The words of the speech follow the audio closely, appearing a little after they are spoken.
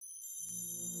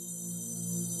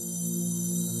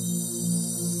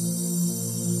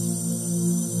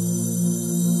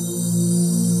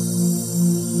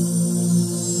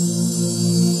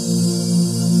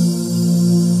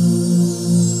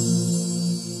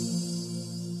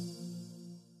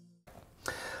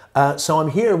So I'm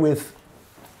here with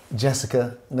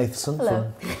Jessica Nathanson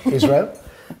Hello. from Israel,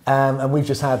 and we've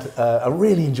just had a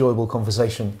really enjoyable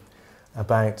conversation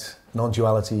about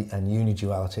non-duality and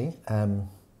uniduality. And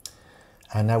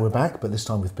now we're back, but this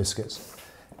time with biscuits.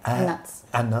 And nuts.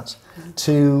 And nuts.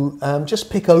 To just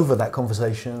pick over that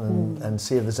conversation and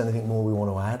see if there's anything more we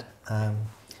want to add.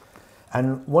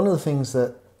 And one of the things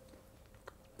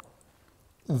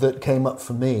that came up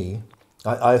for me,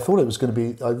 I thought it was going to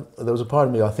be, there was a part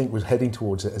of me I think was heading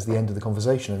towards it as the end of the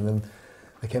conversation, and then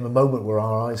there came a moment where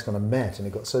our eyes kind of met and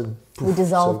it got so... We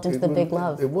dissolved into the big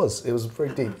love. It was very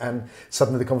deep, and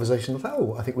suddenly the conversation was,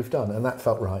 oh, I think we've done, and that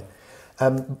felt right.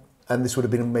 And this would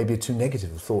have been maybe a too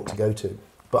negative a thought to go to.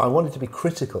 But I wanted to be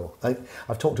critical.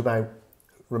 I've talked about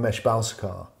Ramesh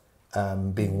Balsekar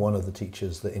being one of the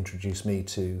teachers that introduced me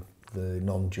to the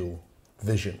non-dual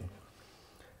vision,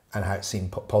 and how it seemed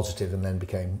positive and then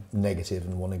became negative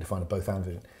and wanting to find a both and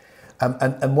vision.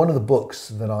 And one of the books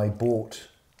that I bought,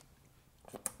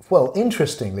 well,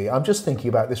 interestingly, I'm just thinking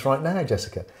about this right now,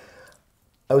 Jessica.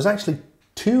 There was actually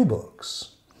two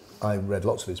books. I read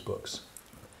lots of his books.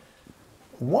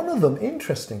 One of them,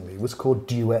 interestingly, was called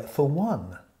Duet for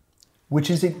One, which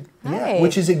is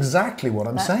exactly what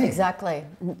I'm saying. Exactly.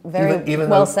 Very even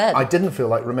well though said. I didn't feel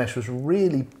like Ramesh was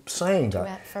really saying that.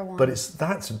 Duet for One. But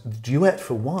that's Duet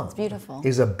for One. It's beautiful.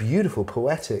 Is a beautiful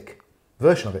poetic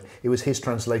version of it. It was his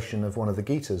translation of one of the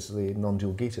Gitas, the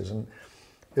non-dual Gitas, and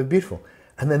it was beautiful.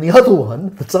 And then the other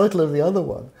one, the title of the other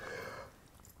one,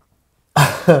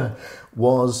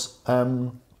 was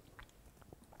The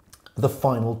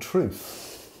Final Truth.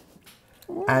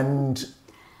 And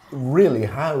really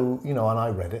how, and I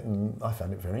read it and I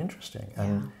found it very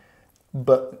interesting.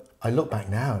 But I look back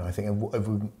now and I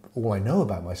think all I know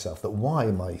about myself, that why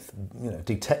my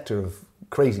detector of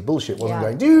crazy bullshit wasn't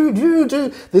going,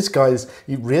 do, this guy's,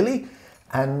 really?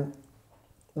 And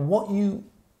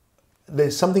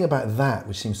there's something about that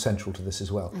which seems central to this as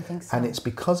well. I think so. And it's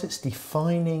because it's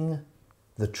defining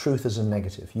the truth as a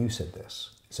negative. You said this.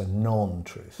 It's a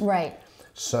non-truth. Right.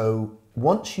 So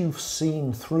once you've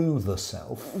seen through the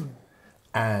self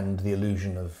and the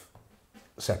illusion of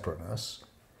separateness,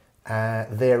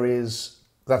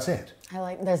 that's it.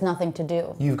 There's nothing to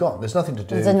do. There's nothing to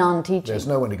do. It's a non-teaching. There's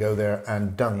no one to go there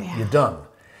and done. You're done.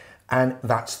 And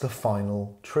that's the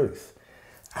final truth.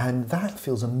 And that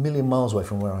feels a million miles away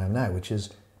from where I am now, which is,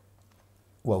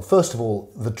 well, first of all,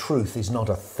 the truth is not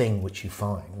a thing which you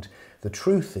find. The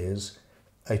truth is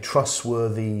a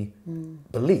trustworthy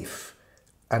belief.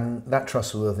 And that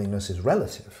trustworthiness is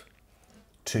relative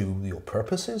to your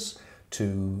purposes,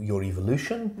 to your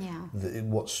evolution. Yeah.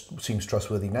 What seems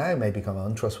trustworthy now may become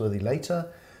untrustworthy later.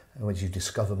 And when you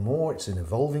discover more, it's an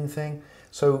evolving thing.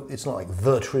 So it's not like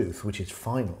the truth, which is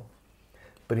final.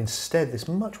 But instead, this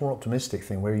much more optimistic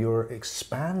thing where you're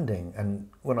expanding. And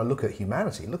when I look at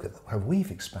humanity, look at how we've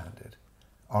expanded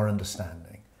our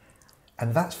understanding.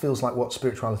 And that feels like what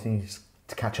spirituality needs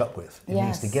to catch up with. It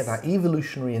needs to get that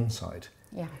evolutionary insight.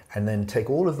 Yeah. And then take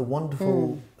all of the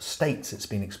wonderful states it's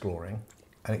been exploring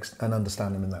and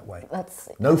understand them in that way.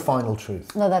 No final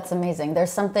truth. No, that's amazing.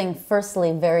 There's something,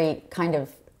 firstly, very kind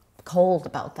of cold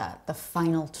about that, the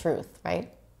final truth, right?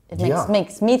 It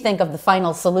makes me think of the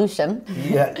final solution.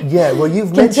 Yeah. Well,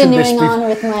 you've mentioned this. Continuing on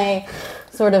with my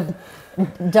sort of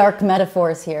dark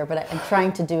metaphors here, but I'm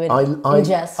trying to do it in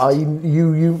jest.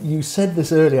 You said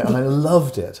this earlier, and I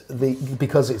loved it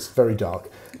because it's very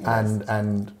dark,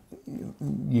 and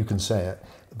you can say it.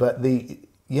 But and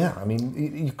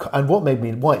what made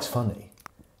me, why it's funny,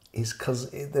 is because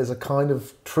there's a kind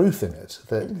of truth in it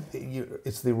that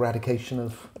it's the eradication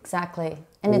of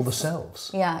and all the selves.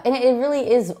 Yeah, and it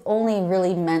really is only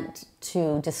really meant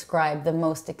to describe the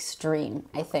most extreme,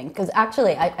 I think. Because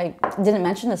actually, I didn't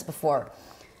mention this before,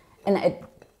 and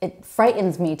it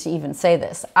frightens me to even say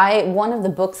this. One of the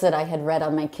books that I had read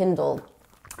on my Kindle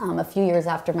a few years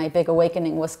after my big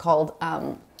awakening was called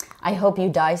I Hope You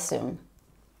Die Soon.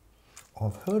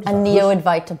 I've heard of a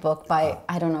Neo-Advaita book by,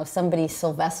 I don't know, somebody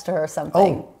Sylvester or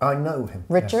something. Oh, I know him.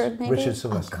 Richard, yes. maybe? Richard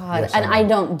Sylvester. Oh, God. Yes, and I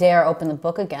don't dare open the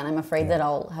book again. I'm afraid that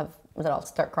I'll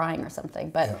start crying or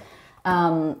something. But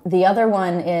the other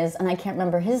one is, and I can't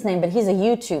remember his name, but he's a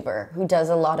YouTuber who does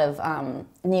a lot of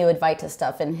Neo-Advaita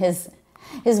stuff. And his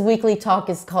weekly talk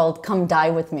is called Come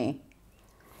Die With Me.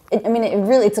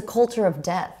 It's a culture of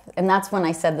death. And that's when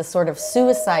I said the sort of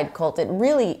suicide cult. It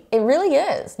really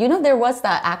is. There was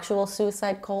that actual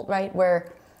suicide cult, right?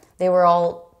 Where they were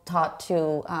all taught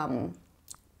to,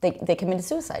 they committed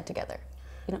suicide together.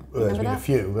 There's been a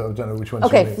few, but I don't know which ones.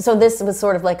 Okay, so this was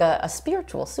sort of like a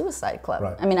spiritual suicide club.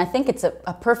 Right. I think it's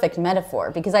a perfect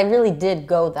metaphor because I really did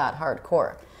go that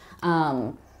hardcore.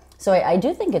 So I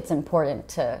do think it's important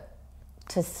to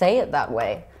say it that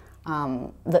way.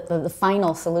 The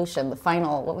final solution, the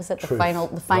final, what was it? Truth.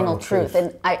 The final truth.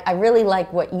 And I really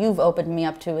like what you've opened me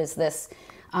up to is this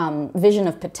vision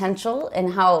of potential,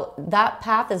 and how that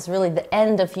path is really the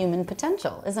end of human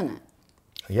potential, isn't it?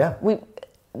 Yeah.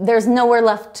 There's nowhere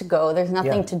left to go. There's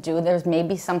nothing Yeah. to do. There's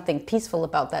maybe something peaceful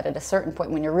about that at a certain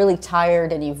point when you're really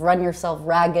tired and you've run yourself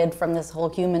ragged from this whole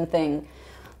human thing.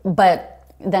 But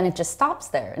then it just stops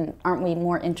there. And aren't we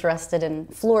more interested in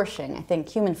flourishing? I think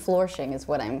human flourishing is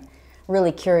what I'm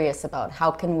really curious about.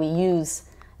 How can we use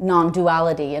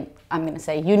non-duality, and I'm going to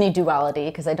say uniduality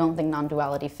because I don't think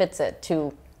non-duality fits it,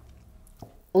 to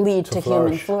lead to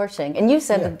human flourishing. And you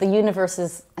said that the universe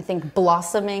is, I think,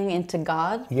 blossoming into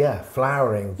God. Yeah,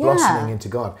 flowering, blossoming into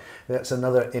God. That's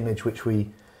another image which we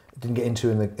didn't get into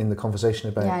in the conversation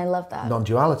about I love that.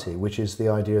 non-duality, which is the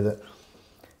idea that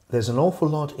there's an awful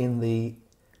lot in the...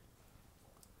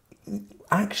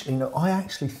 Actually, no, I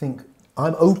actually think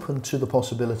I'm open to the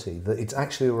possibility that it's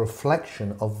actually a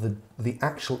reflection of the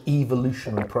actual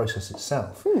evolutionary process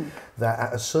itself. That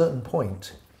at a certain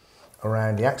point,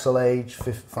 around the Axle Age,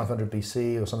 500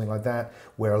 BC or something like that,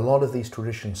 where a lot of these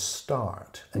traditions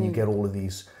start, and you get all of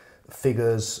these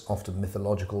figures, often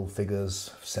mythological figures,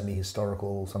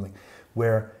 semi-historical, something,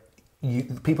 where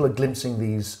people are glimpsing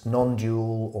these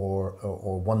non-dual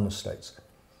or oneness states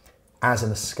as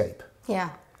an escape.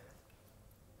 Yeah.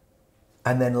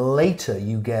 And then later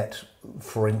you get,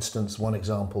 for instance, one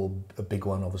example, a big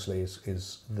one obviously,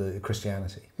 is the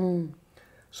Christianity.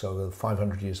 So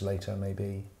 500 years later,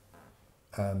 maybe.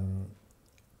 So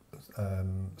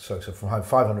from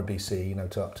 500 BC,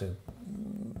 to up to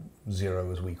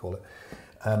 0, as we call it.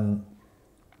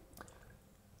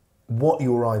 What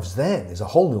you arrives then is a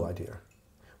whole new idea,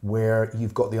 where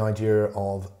you've got the idea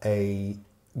of a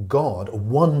God, a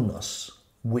oneness,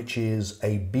 which is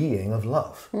a being of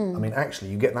love. I mean, actually,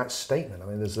 you get that statement. I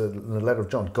mean, there's in the letter of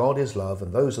John, God is love,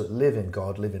 and those that live in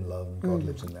God live in love, and God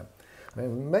lives in them. I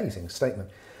mean, amazing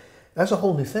statement. That's a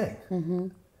whole new thing.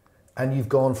 And you've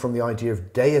gone from the idea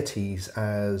of deities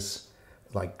as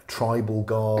like tribal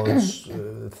gods,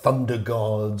 thunder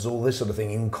gods, all this sort of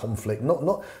thing in conflict.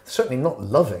 Not certainly not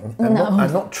loving and,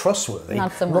 not trustworthy.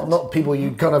 Not so much. Not people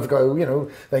you kind of go,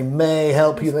 they may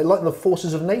help you. They're like the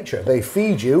forces of nature. They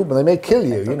feed you, but they may kill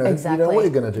you. Exactly. You know what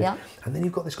you're going to do. Yeah. And then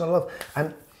you've got this kind of love.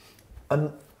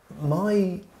 And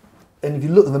if you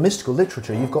look at the mystical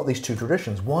literature, you've got these two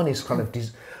traditions. One is kind of,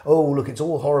 it's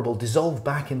all horrible, dissolve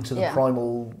back into the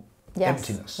primal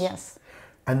emptiness. Yes.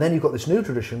 And then you've got this new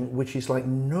tradition, which is like,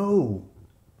 no,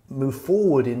 move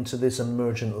forward into this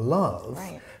emergent love,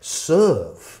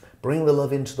 serve, bring the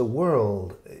love into the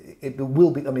world. It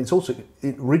will be, it's also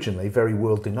originally very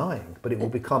world denying, but it will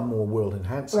become more world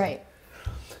enhancing. Right.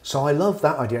 So I love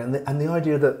that idea, and the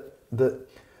idea that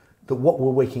what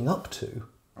we're waking up to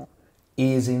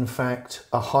is in fact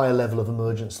a higher level of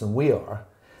emergence than we are.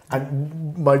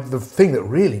 And the thing that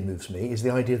really moves me is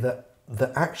the idea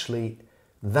that actually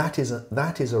that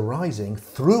is arising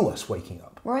through us waking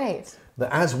up. Right.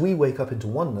 That as we wake up into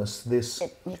oneness, this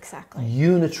exactly.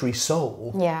 unitary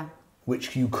soul,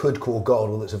 which you could call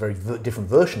God, although it's a very different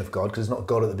version of God, because it's not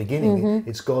God at the beginning,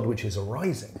 it's God which is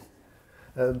arising.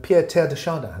 Pierre Terre de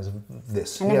Chardin has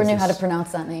this. I never knew how to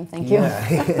pronounce that name, thank you.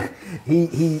 Yeah,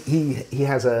 he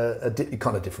has a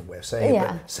kind of different way of saying it,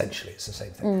 but essentially it's the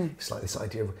same thing. It's like this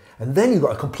idea of, and then you've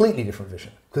got a completely different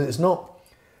vision, because it's not,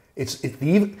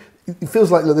 it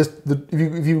feels like there's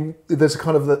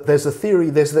a theory,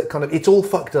 there's that kind of it's all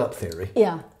fucked up theory,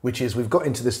 which is we've got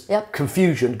into this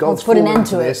confusion, God's put an fallen end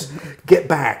to to this, get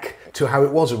back to how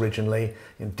it was originally,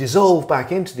 dissolve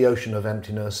back into the ocean of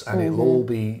emptiness, and it'll all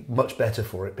be much better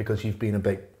for it because you've been a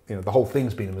big, the whole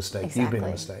thing's been a mistake, you've been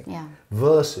a mistake,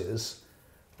 versus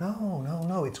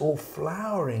no, it's all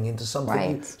flowering into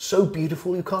something so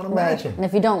beautiful you can't imagine. And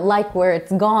if you don't like where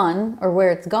it's gone or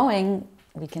where it's going,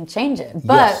 we can change it,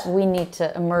 but we need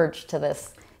to emerge to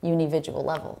this individual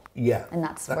level. Yeah, and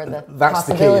that's where the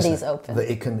possibilities open. That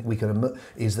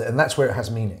and that's where it has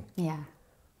meaning. Yeah,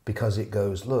 because it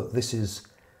goes, look,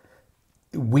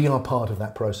 we are part of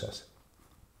that process,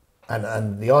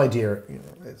 and the idea,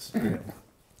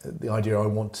 the idea I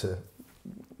want to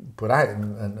put out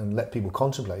and let people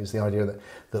contemplate is the idea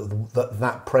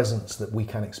that presence that we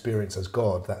can experience as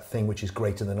God, that thing which is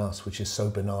greater than us, which is so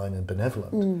benign and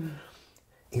benevolent.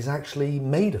 Is actually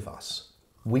made of us.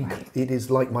 It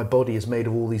is like my body is made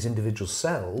of all these individual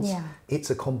cells. Yeah. It's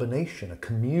a combination, a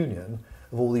communion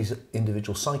of all these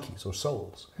individual psyches or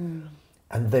souls.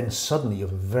 And then suddenly you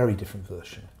have a very different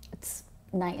version. It's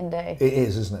night and day. It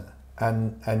is, isn't it?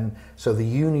 And so the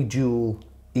unidual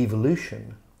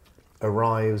evolution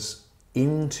arrives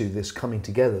into this coming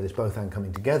together, this both and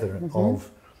coming together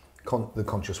of the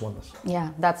conscious oneness.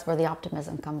 Yeah, that's where the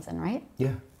optimism comes in, right?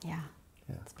 Yeah. Yeah.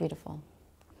 It's beautiful.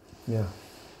 Yeah.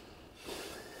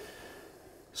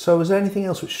 So was there anything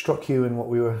else which struck you in what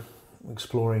we were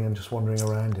exploring and just wandering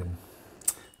around in?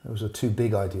 Those are two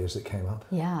big ideas that came up.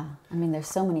 Yeah. I mean, there's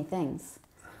so many things.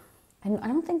 And I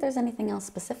don't think there's anything else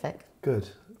specific. Good,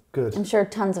 good. I'm sure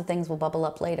tons of things will bubble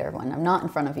up later when I'm not in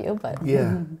front of you, but...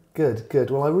 Yeah, good, good.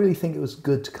 Well, I really think it was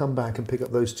good to come back and pick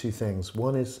up those two things.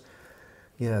 One is,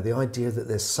 the idea that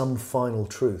there's some final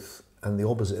truth, and the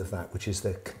opposite of that, which is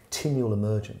the continual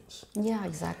emergence. Yeah,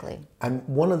 exactly. And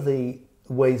one of the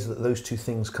ways that those two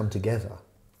things come together,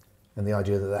 and the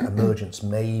idea that that emergence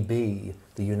may be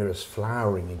the universe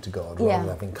flowering into God rather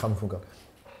than having come from God,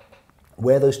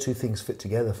 where those two things fit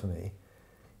together for me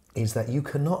is that you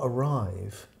cannot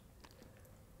arrive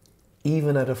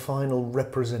even at a final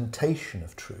representation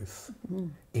of truth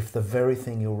if the very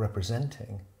thing you're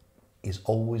representing is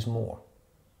always more.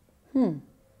 Can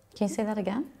you say that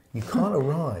again? You can't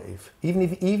arrive, even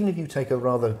if you take a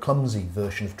rather clumsy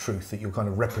version of truth that you're kind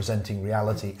of representing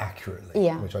reality accurately,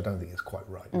 which I don't think is quite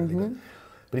right, really.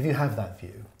 But if you have that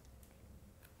view,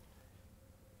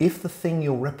 if the thing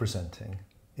you're representing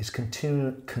is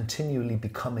continually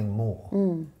becoming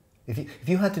more, if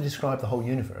you had to describe the whole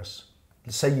universe,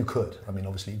 say you could, I mean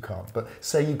obviously you can't, but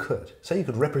say you could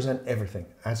represent everything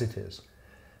as it is,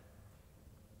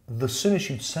 the soon as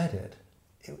you'd said it,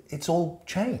 it's all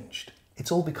changed.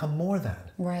 It's all become more than.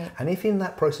 Right. And if in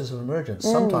that process of emergence,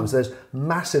 sometimes there's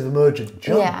massive emergent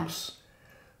jumps,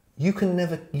 you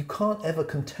can't ever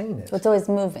contain it. So it's always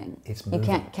moving. It's moving. You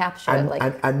can't capture and, it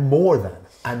like... And more than,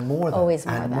 and more than, always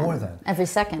and more than. Every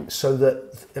second. So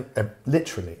that,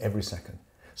 literally every second.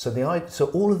 So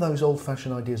all of those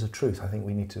old-fashioned ideas of truth, I think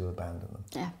we need to abandon them.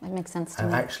 Yeah, that makes sense to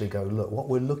and me. actually go, look, what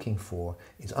we're looking for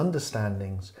is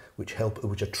understandings which are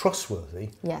trustworthy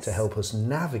to help us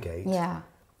navigate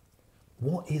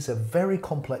what is a very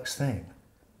complex thing.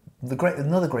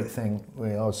 Another great thing,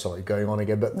 going on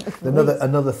again, but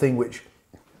another thing which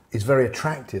is very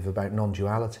attractive about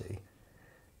non-duality,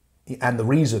 and the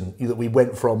reason that we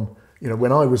went from,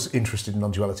 when I was interested in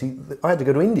non-duality, I had to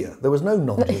go to India. There was no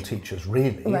non-dual teachers,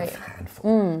 really, a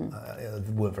handful.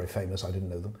 They weren't very famous, I didn't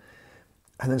know them.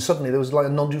 And then suddenly there was like a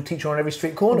non-dual teacher on every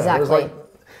street corner. Exactly. It was like,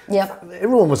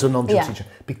 everyone was a non-dual teacher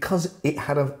because it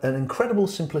had an incredible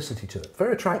simplicity to it,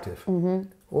 very attractive.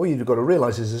 All you've got to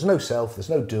realise is there's no self, there's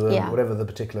no doer, whatever the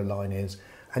particular line is,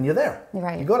 and you're there.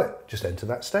 Right. You got it. Just enter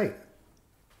that state.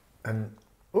 And,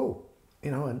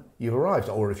 and you've arrived.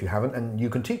 Or if you haven't, and you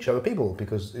can teach other people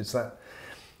because it's that.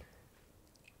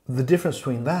 The difference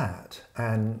between that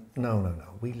and no,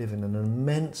 we live in an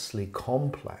immensely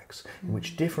complex in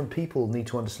which different people need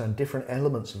to understand different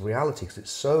elements of reality because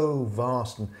it's so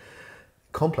vast and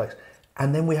complex.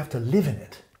 And then we have to live in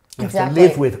it. We have to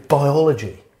live with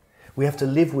biology. We have to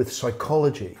live with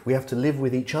psychology. We have to live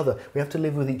with each other. We have to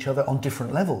live with each other on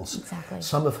different levels. Exactly.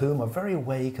 Some of whom are very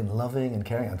awake and loving and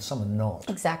caring, and some are not.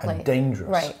 Exactly. And dangerous.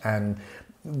 Right. And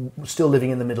still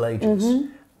living in the Middle Ages.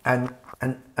 And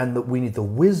that we need the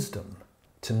wisdom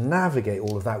to navigate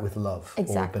all of that with love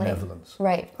or benevolence.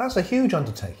 Right. That's a huge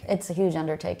undertaking. It's a huge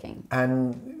undertaking.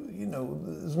 And,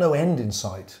 there's no end in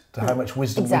sight to how much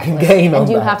wisdom we can gain on that. And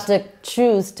you have to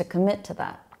choose to commit to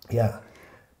that. Yeah.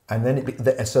 And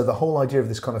then so the whole idea of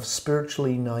this kind of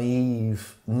spiritually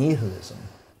naive nihilism.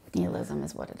 Nihilism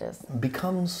is what it is.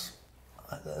 Becomes,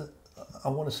 I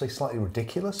want to say, slightly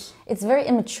ridiculous. It's very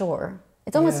immature.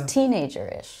 It's almost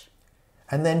teenager-ish.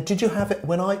 And then, did you have it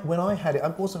when I had it?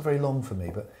 It wasn't very long for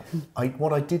me, but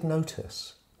what I did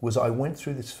notice was I went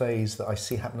through this phase that I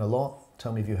see happen a lot.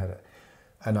 Tell me if you had it,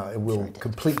 and I will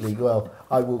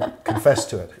I will confess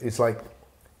to it. It's like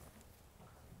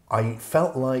I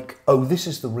felt like, this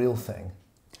is the real thing,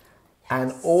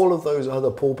 and all of those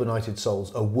other pauper-nighted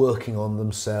souls are working on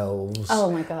themselves.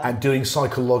 Oh my God! And doing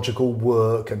psychological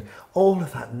work and all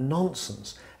of that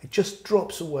nonsense. It just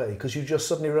drops away because you just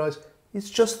suddenly realise it's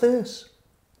just this.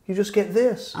 You just get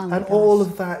this. And all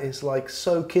of that is like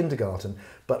so kindergarten.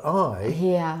 But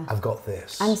I've got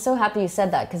this. I'm so happy you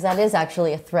said that because that is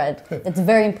actually a thread that's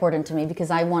very important to me because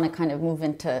I want to kind of move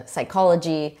into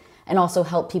psychology and also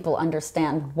help people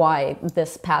understand why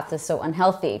this path is so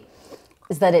unhealthy.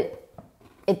 Is that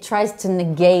it tries to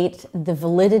negate the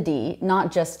validity,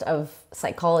 not just of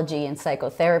psychology and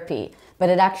psychotherapy, but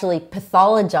it actually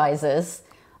pathologizes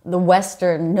the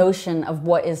Western notion of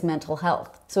what is mental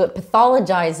health. So it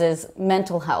pathologizes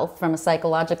mental health from a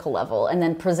psychological level and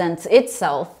then presents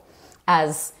itself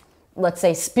as, let's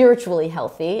say, spiritually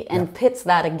healthy and pits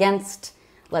that against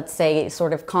let's say,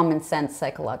 sort of common sense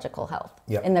psychological health.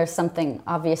 Yep. And there's something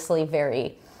obviously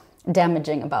very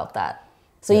damaging about that.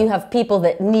 So Yeah. you have people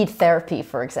that need therapy,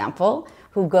 for example,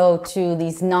 who go to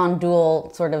these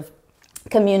non-dual sort of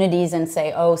communities and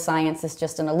say, oh, science is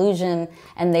just an illusion.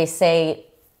 And they say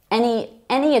any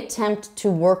attempt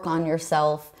to work on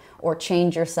yourself or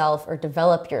change yourself or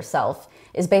develop yourself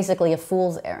is basically a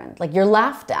fool's errand. Like, you're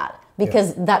laughed at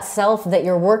because that self that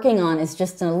you're working on is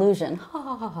just an illusion. Ha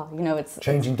ha ha ha. You know, it's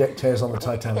Changing deck chairs on the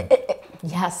Titanic.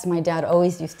 yes, my dad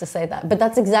always used to say that. But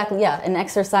that's exactly, an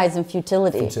exercise in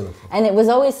futility. Futility. And it was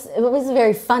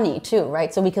very funny too,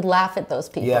 right? So we could laugh at those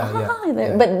people.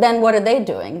 Yeah. But then what are they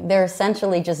doing? They're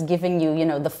essentially just giving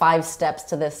you, the 5 steps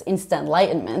to this instant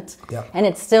enlightenment. Yeah. And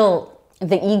it's still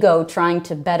the ego trying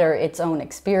to better its own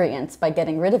experience by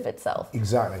getting rid of itself.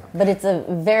 Exactly. But it's a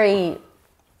very,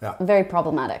 Yeah. very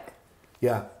problematic.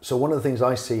 Yeah. So one of the things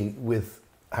I see with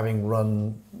having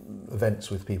run events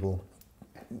with people,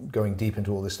 going deep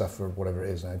into all this stuff for whatever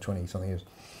it is now, 20 something years,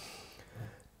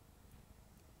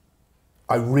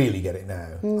 I really get it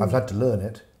now. I've had to learn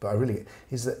it, but I really,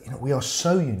 is that, we are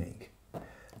so unique.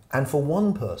 And for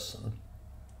one person,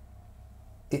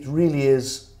 it really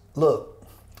is, look,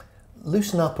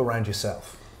 loosen up around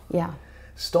yourself. Yeah.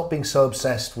 Stop being so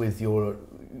obsessed with your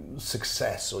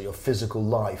success or your physical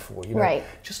life, or Right.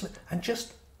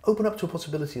 just open up to a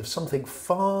possibility of something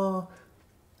far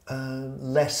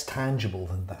less tangible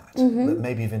than that, that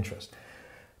may be of interest.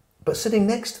 But sitting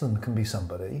next to them can be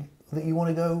somebody that you want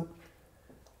to go,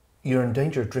 you're in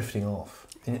danger of drifting off,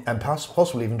 and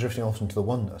possibly even drifting off into the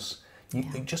oneness. You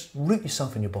just root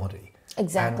yourself in your body.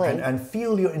 Exactly. And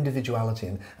feel your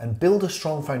individuality and build a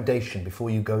strong foundation before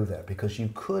you go there, because you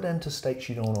could enter states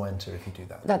you don't want to enter if you do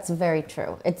that. That's very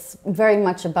true. It's very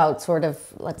much about sort of,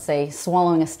 let's say,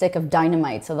 swallowing a stick of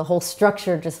dynamite, so the whole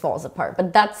structure just falls apart.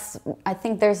 But I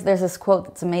think there's this quote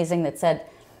that's amazing that said,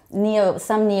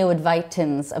 some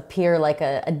Neo-Advaitins appear like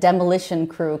a demolition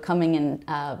crew coming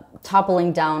and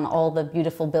toppling down all the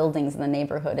beautiful buildings in the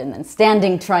neighborhood and then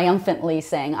standing triumphantly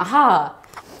saying, aha!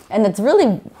 And it's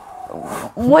really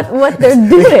what they're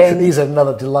doing. These are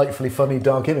another delightfully funny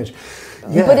dark image.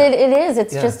 Yeah. But it is.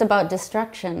 It's just about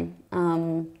destruction.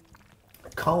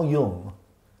 Carl Jung,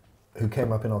 who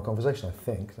came up in our conversation, I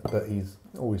think, but he's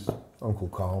always Uncle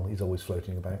Carl. He's always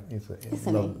floating about. He's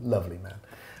a lovely man.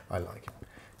 I like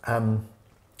him.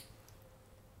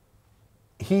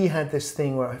 He had this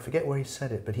thing where I forget where he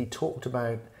said it, but he talked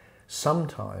about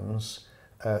sometimes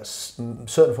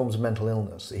certain forms of mental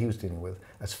illness that he was dealing with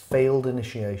as failed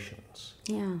initiations.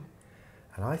 Yeah.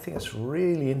 And I think it's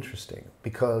really interesting,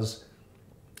 because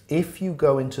if you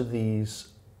go into these,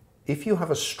 if you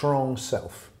have a strong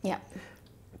self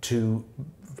to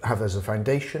have as a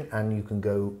foundation and you can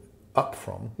go up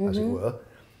from, as it were,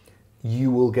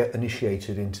 you will get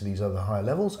initiated into these other higher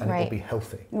levels and it will be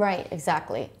healthy. Right,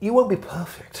 exactly. You won't be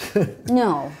perfect.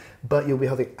 No. But you'll be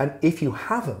healthy. And if you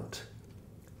haven't,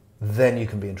 then you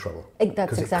can be in trouble.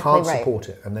 That's exactly right. Because it can't support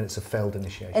it, and then it's a failed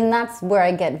initiation. And that's where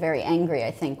I get very angry,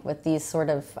 I think, with these sort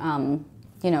of,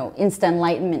 instant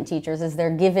enlightenment teachers, is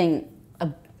they're giving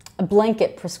a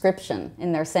blanket prescription,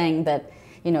 and they're saying that,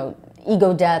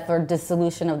 ego death or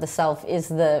dissolution of the self is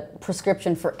the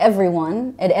prescription for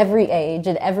everyone at every age,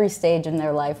 at every stage in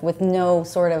their life, with no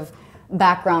sort of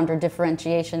background or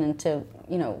differentiation into,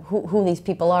 who these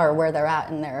people are or where they're at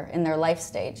in their life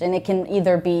stage. And it can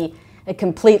either be a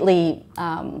completely,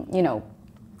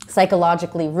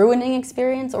 psychologically ruining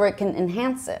experience, or it can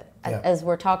enhance it, as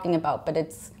we're talking about. But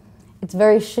it's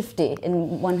very shifty,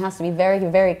 and one has to be very,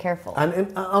 very careful.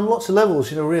 And on lots of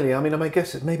levels, really. I mean, I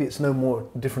guess maybe it's no more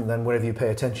different than whatever you pay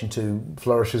attention to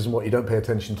flourishes and what you don't pay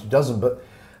attention to doesn't. But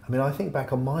I mean, I think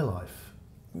back on my life,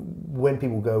 when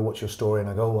people go, "What's your story?" and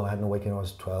I go, "Well, I had an awakening when I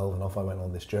was 12, and off I went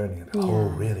on this journey." And go, "Oh,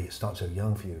 really? It starts so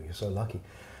young for you. You're so lucky."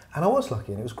 And I was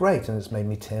lucky, and it was great, and it's made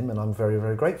me Tim, and I'm very,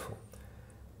 very grateful.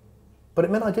 But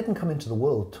it meant I didn't come into the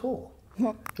world at all.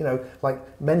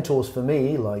 Like mentors for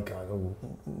me, like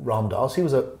Ram Dass, he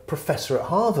was a professor at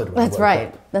Harvard. That's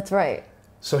right. That's right.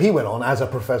 So he went on as a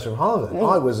professor at Harvard.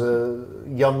 I was a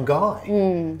young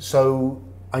guy. So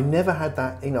I never had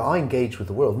that, I engaged with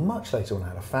the world much later when I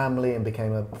had a family and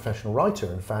became a professional writer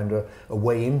and found a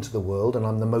way into the world, and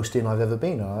I'm the most in I've ever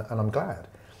been, and I'm glad.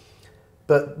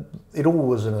 But it all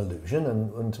was an illusion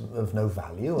and of no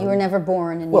value. You were never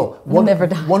born, and you never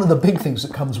died. One of the big things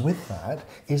that comes with that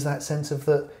is that sense of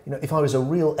that, if I was a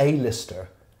real A-lister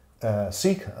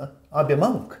seeker, I'd be a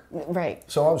monk. Right.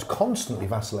 So I was constantly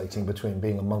vacillating between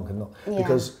being a monk and not,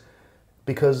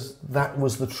 because that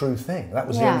was the true thing. That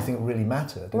was the only thing that really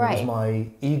mattered. It was my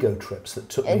ego trips that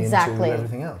took me into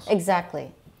everything else.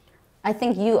 Exactly. I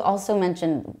think you also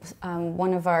mentioned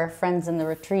one of our friends in the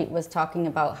retreat was talking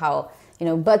about how,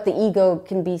 but the ego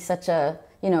can be such a,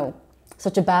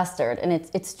 such a bastard, and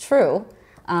it's true.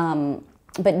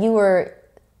 But you were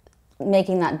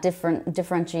making that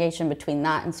differentiation between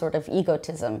that and sort of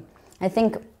egotism. I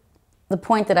think the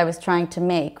point that I was trying to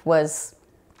make was,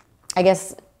 I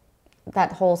guess,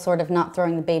 that whole sort of not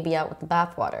throwing the baby out with the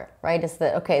bathwater, right? Is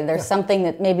that, okay, there's something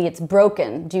that maybe it's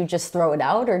broken. Do you just throw it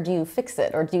out, or do you fix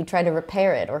it, or do you try to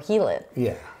repair it or heal it?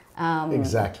 Yeah,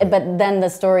 exactly. But then the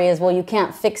story is, well, you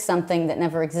can't fix something that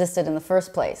never existed in the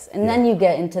first place. And then you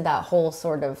get into that whole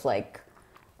sort of like...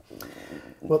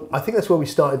 Well, I think that's where we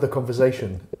started the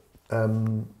conversation.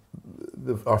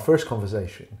 Our first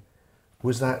conversation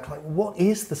was that, like, what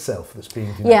is the self that's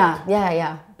being denied?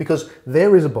 Yeah. Because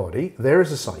there is a body, there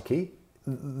is a psyche,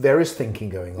 there is thinking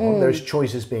going on, there's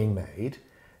choices being made.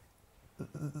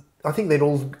 I think they'd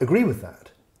all agree with that.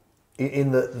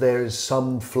 In that there is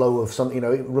some flow of some,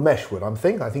 Ramesh would, I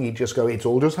think he'd just go, it's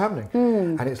all just happening.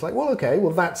 And it's like, well, okay,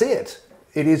 well, that's it.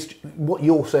 It is, what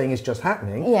you're saying is just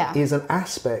happening, is an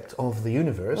aspect of the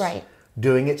universe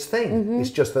doing its thing. It's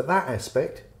just that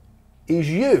aspect is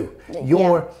you.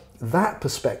 You're that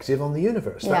perspective on the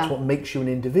universe. That's what makes you an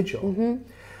individual.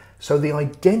 So the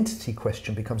identity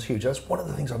question becomes huge. That's one of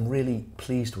the things I'm really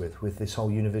pleased with this whole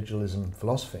individualism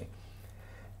philosophy,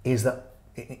 is that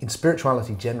in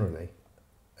spirituality generally,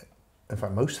 in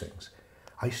fact most things,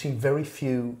 I see very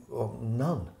few or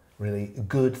none really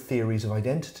good theories of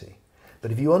identity.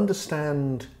 But if you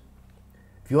understand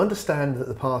that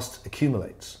the past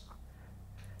accumulates,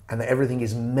 and that everything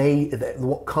is made, that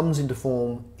what comes into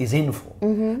form is in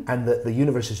form, and that the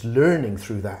universe is learning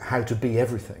through that how to be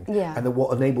everything, and that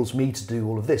what enables me to do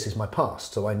all of this is my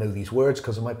past. So I know these words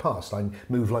because of my past. I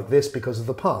move like this because of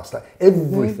the past. Like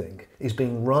everything is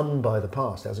being run by the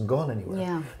past. It hasn't gone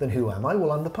anywhere. Then who am I?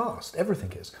 Well, I'm the past.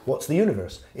 Everything is. What's the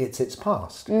universe? It's its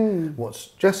past. What's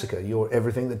Jessica? You're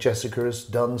everything that Jessica has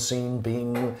done, seen,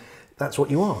 been. That's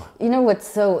what you are. You know what's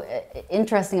so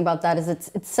interesting about that is it's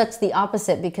such the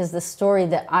opposite, because the story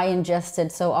that I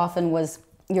ingested so often was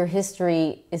your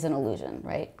history is an illusion,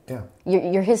 right? Yeah.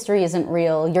 Your history isn't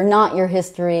real. You're not your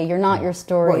history. You're not your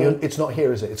story. Well, it's not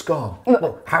here, is it? It's gone.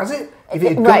 Well, has it? If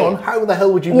it had gone, how the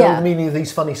hell would you know the meaning of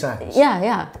these funny sounds?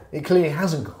 Yeah. It clearly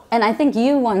hasn't gone. And I think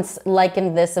you once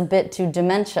likened this a bit to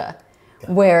dementia.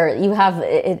 Where you have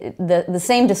the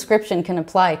same description can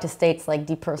apply to states like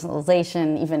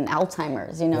depersonalization, even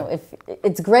Alzheimer's. If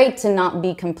it's great to not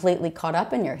be completely caught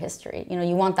up in your history.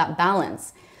 You want that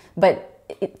balance, but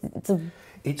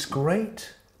it's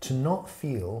great to not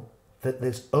feel that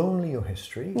there's only your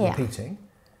history repeating,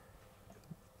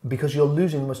 because you're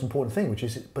losing the most important thing, which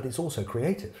is, but it's also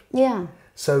creative. Yeah.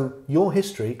 So your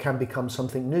history can become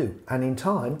something new, and in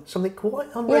time, something quite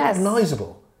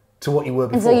unrecognizable. To what you were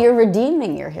before. And so you're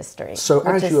redeeming your history. So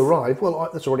as you arrive, well,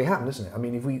 that's already happened, isn't it? I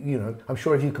mean, if we, I'm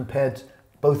sure if you compared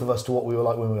both of us to what we were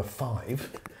like when we were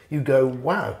 5, you go,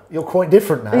 wow, you're quite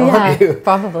different now, aren't you?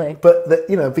 Probably. But,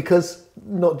 because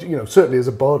not, certainly as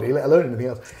a body, let alone anything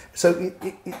else. So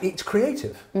it's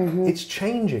creative. It's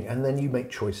changing, and then you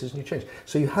make choices and you change.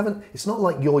 So it's not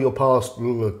like you're your past,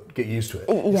 get used to it.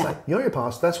 It's like, you're your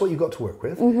past, that's what you've got to work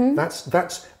with.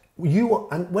 That's, you are,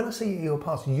 and when I say you're your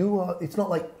past, it's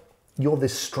not like, you're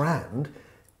this strand.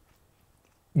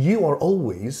 You are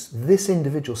always this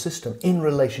individual system in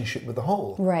relationship with the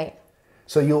whole. Right.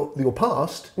 So your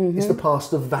past is the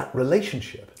past of that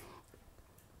relationship.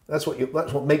 That's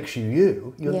what makes you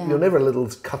you. You're never a little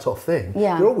cut off thing.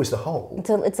 Yeah. You're always the whole.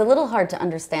 It's a little hard to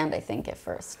understand, I think, at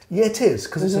first. Yeah, it is,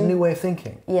 because it's a new way of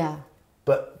thinking. Yeah.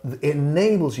 But it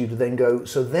enables you to then go,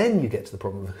 so then you get to the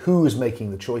problem of who is making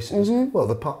the choices. Well,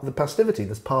 the passivity,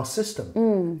 the past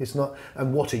system. It's not,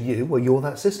 and what are you? Well, you're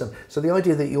that system. So the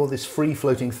idea that you're this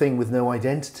free-floating thing with no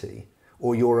identity,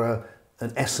 or you're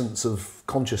an essence of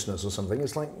consciousness or something,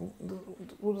 it's like,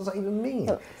 what does that even mean?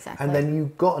 Oh, exactly. And then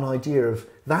you've got an idea of,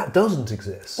 that doesn't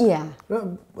exist. Yeah.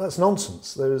 Well, that's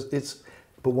nonsense.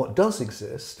 But what does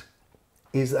exist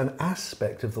is an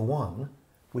aspect of the one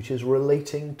which is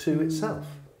relating to itself,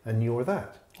 and you're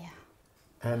that. Yeah.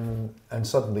 And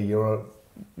suddenly you're,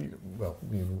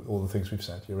 all the things we've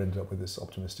said, you're ended up with this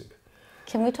optimistic.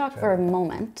 Can we talk for a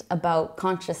moment about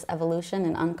conscious evolution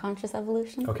and unconscious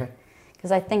evolution? Okay.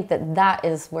 Because I think that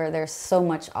is where there's so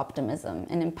much optimism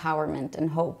and empowerment and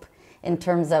hope, in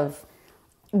terms of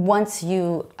once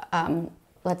you,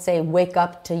 let's say, wake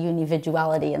up to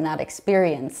individuality and that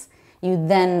experience, you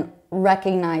then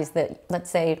recognize that, let's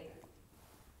say,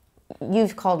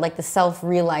 you've called like the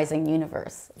self-realizing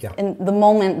universe. Yeah. In the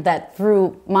moment that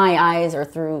through my eyes or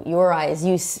through your eyes,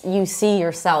 you see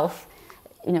yourself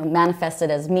manifested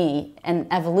as me, and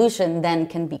evolution then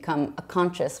can become a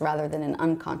conscious rather than an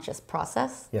unconscious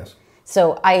process. Yes.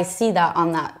 So I see that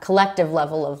on that collective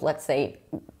level of, let's say,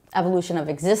 evolution of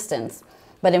existence,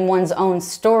 but in one's own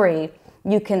story,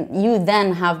 you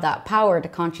then have that power to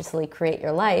consciously create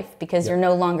your life, because you're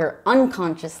no longer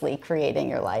unconsciously creating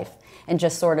your life and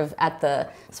just sort of at the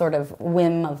sort of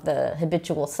whim of the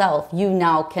habitual self. You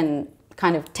now can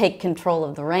kind of take control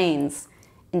of the reins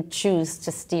and choose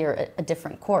to steer a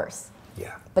different course.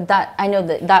 Yeah. But that, I know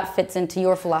that fits into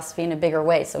your philosophy in a bigger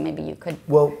way, so maybe you could...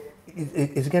 Well,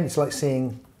 it's like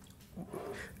seeing...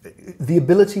 The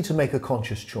ability to make a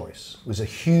conscious choice was a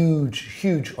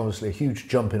huge, honestly, a huge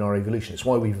jump in our evolution. It's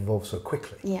why we've evolved so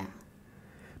quickly. Yeah.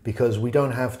 Because we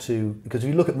don't have to... Because if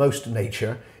you look at most of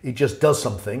nature, it just does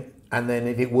something, and then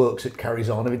if it works, it carries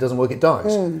on. If it doesn't work, it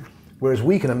dies. Whereas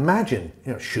we can imagine,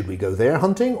 should we go there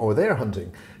hunting or there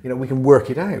hunting? We can work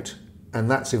it out. And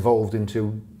that's evolved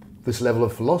into this level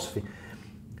of philosophy.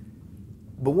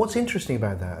 But what's interesting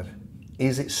about that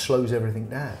is it slows everything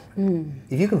down.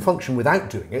 If you can function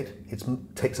without doing it, it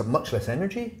takes up much less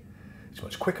energy, it's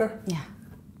much quicker. Yeah.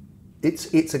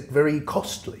 It's a very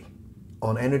costly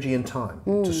on energy and time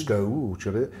to just go, ooh,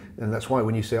 should it? And that's why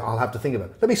when you say, I'll have to think about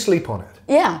it, let me sleep on it.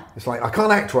 Yeah. It's like, I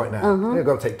can't act right now. I've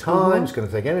got to take time, it's going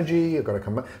to take energy, I've got to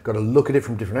come back, got to look at it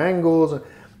from different angles.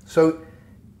 So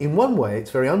in one way,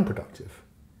 it's very unproductive.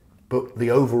 But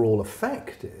the overall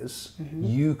effect is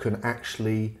you can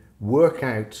actually work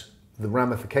out the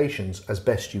ramifications as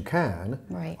best you can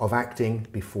of acting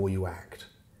before you act.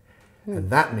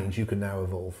 And that means you can now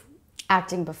evolve.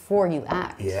 Acting before you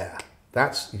act. Yeah.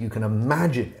 You can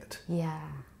imagine it. Yeah.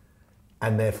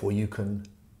 And therefore you can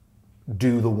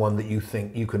do the one that you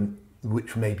think you can,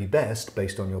 which may be best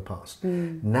based on your past.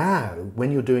 Now,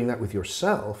 when you're doing that with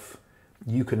yourself,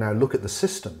 you can now look at the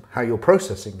system, how you're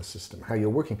processing the system, how you're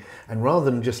working. And rather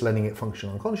than just letting it function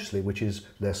unconsciously, which is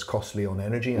less costly on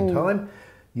energy and time,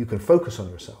 you can focus on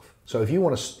yourself. So if you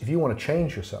want to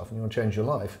change yourself and you want to change your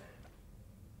life,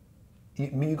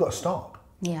 you've got to stop.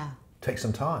 Yeah. Take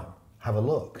some time. Have a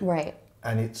look. Right.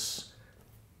 And it's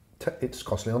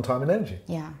costly on time and energy.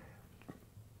 Yeah.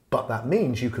 But that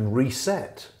means you can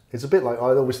reset. It's a bit like,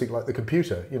 I always think like the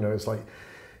computer, it's like,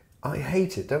 I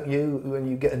hate it, don't you, when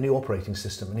you get a new operating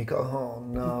system and you go, oh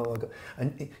no, but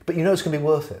it's going to be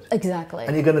worth it. Exactly.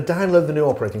 And you're going to download the new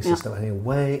operating system and you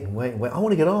wait and wait and wait. I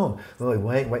want to get on.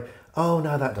 Wait. Oh,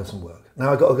 no, that doesn't work.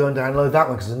 Now I've got to go and download that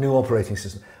one because it's a new operating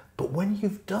system. But when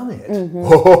you've done it,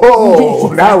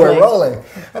 Exactly. Now we're rolling.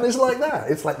 And it's like that.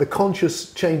 It's like the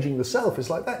conscious changing the self. It's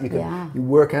like that. You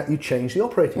work out, you change the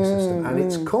operating system, and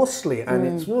it's costly, and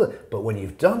it's but when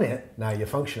you've done it, now you're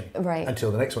functioning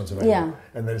until the next one's available. Yeah.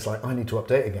 And then it's like, I need to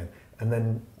update again. And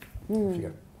then off you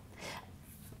go.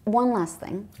 One last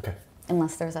thing. Okay.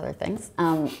 Unless there's other things.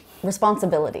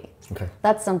 Responsibility. Okay.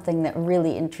 That's something that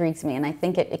really intrigues me, and I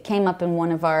think it came up in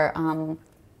one of our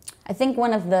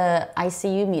one of the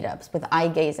ICU meetups with eye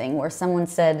gazing, where someone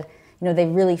said, they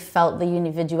really felt the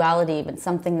individuality, but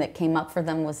something that came up for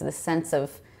them was this sense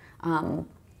of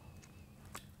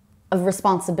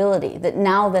responsibility, that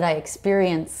now that I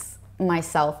experience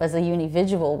myself as a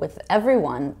individual with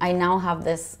everyone, I now have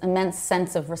this immense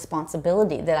sense of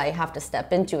responsibility that I have to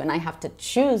step into, and I have to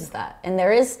choose that. And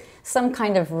there is some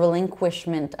kind of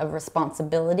relinquishment of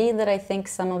responsibility that I think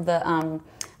some of the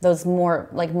those more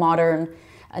like modern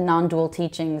non-dual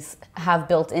teachings have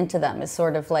built into them, is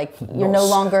sort of like you're no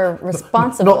longer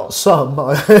responsible. Not some.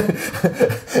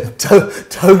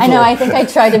 Total. I know, I think I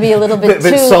try to be a little bit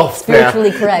too soft,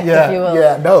 spiritually correct, if you will.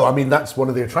 Yeah, no, I mean, that's one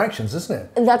of the attractions, isn't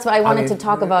it? That's what I wanted to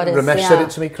talk about. Ramesh said it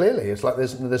to me clearly. It's like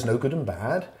there's no good and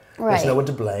bad. Right. There's no one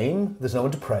to blame. There's no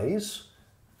one to praise.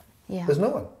 Yeah. There's no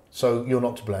one. So you're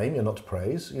not to blame. You're not to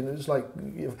praise. It's like,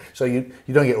 so you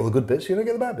don't get all the good bits. You don't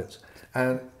get the bad bits.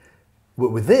 And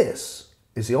with this,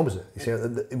 it's the opposite. You see,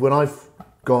 when I've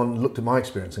looked at my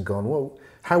experience and gone, well,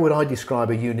 how would I describe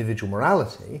a individual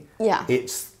morality? Yeah.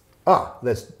 It's,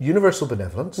 there's universal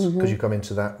benevolence, because you come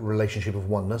into that relationship of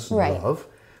oneness and love.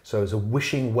 So it's a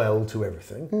wishing well to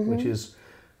everything, which is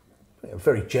a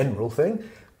very general thing,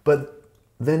 but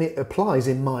then it applies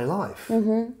in my life.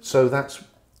 So that's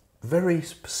very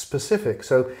specific.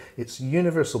 So it's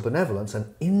universal benevolence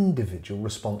and individual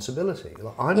responsibility.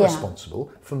 Like I'm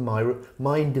responsible for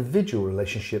my individual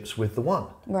relationships with the one.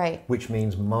 Right. Which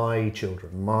means my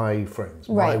children, my friends,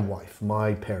 my wife,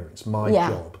 my parents, my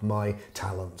job, my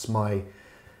talents, and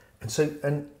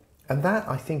that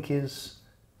I think is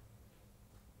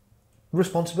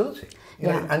responsibility. You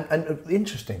know, and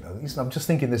interesting though, I'm just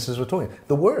thinking this as we're talking,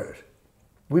 the word.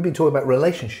 We've been talking about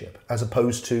relationship as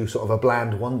opposed to sort of a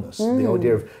bland oneness, the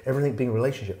idea of everything being a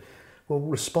relationship. Well,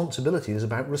 responsibility is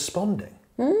about responding.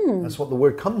 That's what the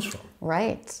word comes from.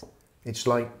 Right. It's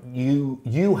like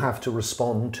you have to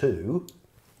respond to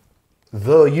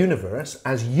the universe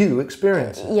as you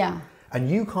experience it. Yeah. And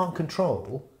you can't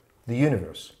control the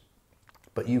universe,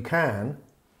 but you can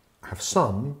have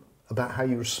some about how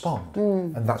you respond,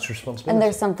 and that's responsibility. And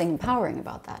there's something empowering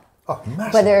about that. Oh,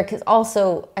 massive. But there is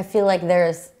also, I feel like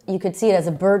you could see it as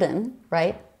a burden,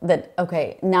 right? That,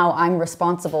 okay, now I'm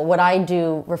responsible. What I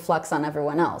do reflects on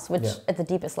everyone else, which at the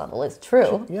deepest level is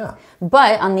true. Yeah.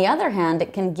 But on the other hand,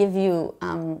 it can give you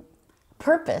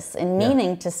purpose and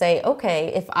meaning to say,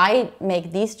 okay, if I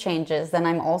make these changes, then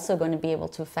I'm also going to be able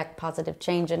to affect positive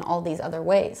change in all these other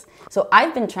ways. So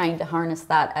I've been trying to harness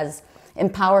that as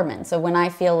empowerment. So when I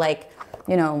feel like,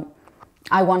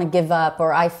 I want to give up,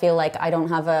 or I feel like I don't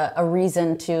have a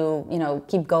reason to,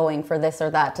 keep going for this or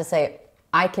that, to say,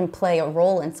 I can play a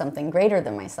role in something greater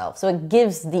than myself. So it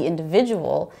gives the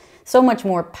individual so much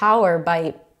more power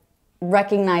by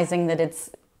recognizing that it's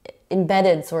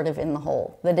embedded sort of in the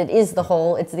whole, that it is the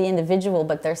whole, it's the individual,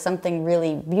 but there's something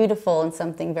really beautiful and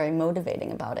something very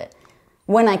motivating about it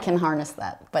when I can harness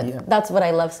that. But that's what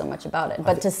I love so much about it.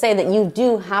 But to say that you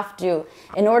do have to,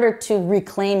 in order to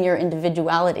reclaim your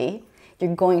individuality,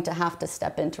 you're going to have to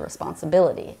step into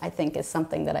responsibility, I think, is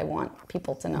something that I want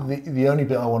people to know. The only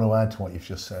bit I want to add to what you've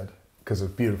just said, because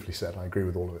it's beautifully said, I agree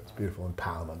with all of it, it's beautiful,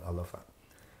 empowerment, I love that.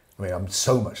 I mean, I'm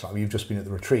so much like, you've just been at the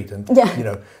retreat, and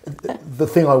the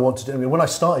thing I want to do, when I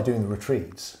started doing the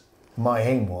retreats, my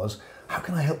aim was, how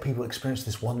can I help people experience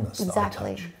this oneness that I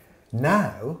touch?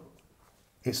 Now,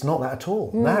 it's not that at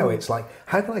all. Now it's like,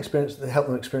 how can I help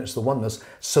them experience the oneness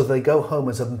so they go home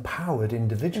as empowered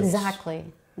individuals? Exactly.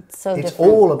 It's so it's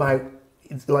different. all about,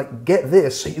 like, get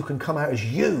this so you can come out as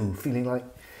you, feeling like...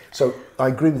 So I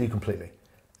agree with you completely.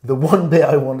 The one bit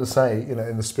I want to say,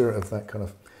 in the spirit of that kind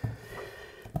of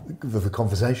the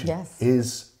conversation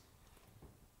is,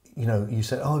 you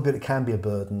said, but it can be a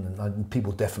burden, and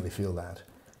people definitely feel that.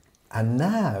 And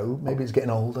now, maybe it's getting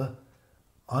older,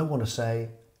 I want to say,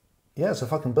 it's a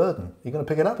fucking burden. You're going to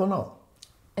pick it up or not?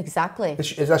 Exactly.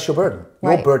 That's your burden.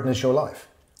 Right. Your burden is your life.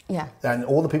 Yeah. And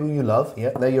all the people you love,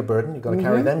 they're your burden. You've got to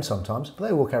carry them sometimes, but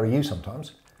they will carry you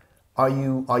sometimes. Are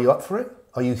you up for it?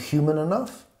 Are you human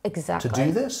enough to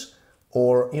do this?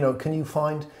 Or, can you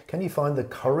find the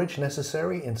courage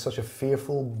necessary in such a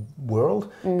fearful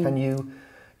world? Can you,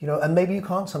 and maybe you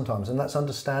can't sometimes, and that's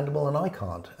understandable, and I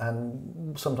can't.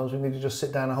 And sometimes we need to just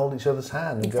sit down and hold each other's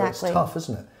hand and go, it's tough,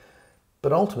 isn't it?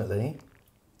 But ultimately,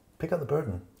 pick up the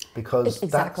burden, because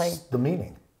that's the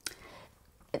meaning.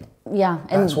 Yeah.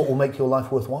 And that's what will make your life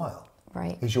worthwhile.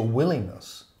 Right. Is your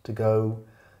willingness to go,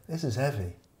 this is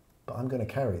heavy, but I'm going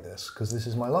to carry this because this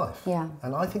is my life. Yeah.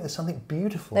 And I think there's something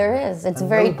beautiful. There is. It's and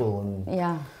very noble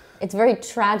and it's very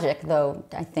tragic, though,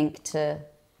 I think,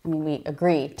 we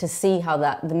agree, to see how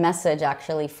the message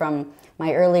actually from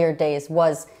my earlier days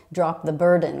was drop the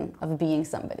burden of being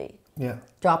somebody. Yeah.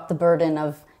 Drop the burden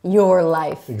of your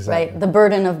life, right? The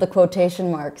burden of the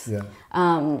quotation marks.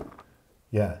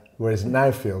 Yeah. Whereas it now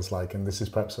feels like, and this is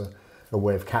perhaps a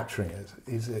way of capturing it,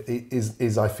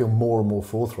 is I feel more and more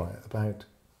forthright about,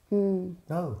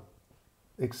 no,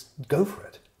 go for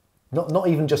it. Not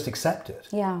even just accept it.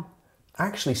 Yeah.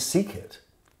 Actually seek it.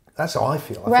 That's how I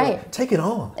feel. I feel like, take it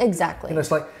on. Exactly. It's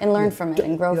like, and learn from it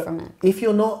and grow from it. If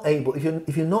you're not able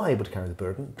to carry the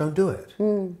burden, don't do it,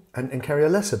 and carry a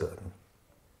lesser burden.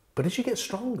 But as you get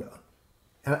stronger,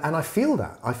 and I feel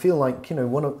that, I feel like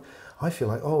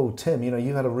oh, Tim,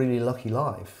 you've had a really lucky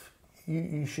life.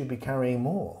 You should be carrying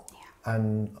more. Yeah.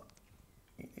 And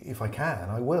if I can,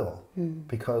 I will,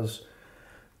 because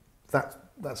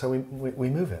that's how we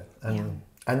move it.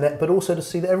 But also to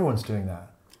see that everyone's doing that.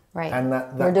 Right. And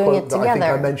that we're doing quote it that together. I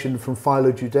think I mentioned from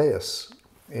Philo Judaeus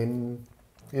in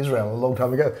Israel a long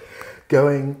time ago,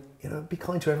 going, be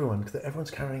kind to everyone, because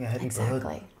everyone's carrying a heavy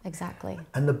burden. Exactly.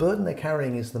 And the burden they're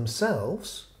carrying is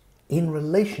themselves in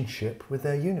relationship with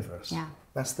their universe. Yeah.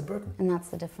 That's the burden. And that's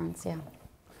the difference,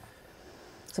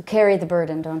 So carry the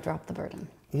burden, don't drop the burden.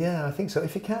 Yeah, I think so.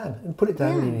 If you can, and put it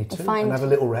down when you need to, and have a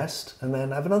little rest, and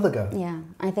then have another go. Yeah,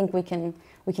 I think we can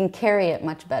carry it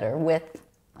much better with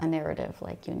a narrative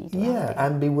like Unituality. Yeah,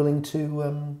 and be willing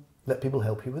to let people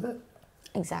help you with it.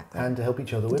 Exactly. And to help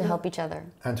each other with it. To help each other.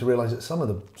 And to realise that some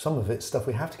of it's stuff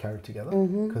we have to carry together,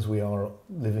 because we are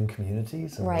living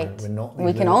communities. And we're not.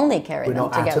 We can only carry them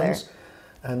together. Atoms.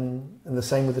 And the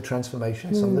same with the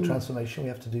transformation. Some of the transformation we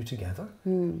have to do together.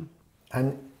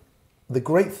 And the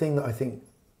great thing that I think,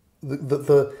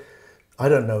 I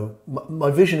don't know,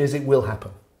 my vision is it will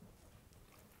happen.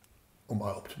 Or my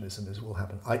optimism is it will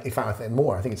happen. In fact,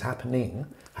 I think it's happening.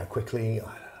 How quickly, I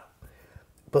don't know.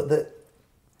 But that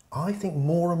I think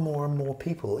more and more and more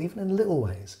people, even in little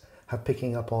ways, are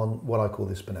picking up on what I call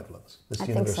this benevolence, this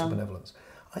universal benevolence.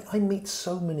 I meet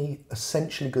so many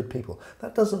essentially good people.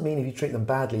 That doesn't mean if you treat them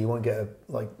badly, you won't get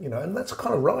and that's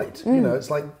kind of right. It's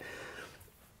like,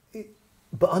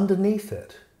 but underneath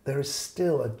it, there is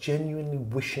still a genuinely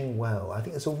wishing well. I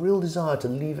think there's a real desire to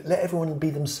let everyone be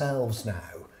themselves now.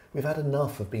 We've had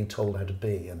enough of being told how to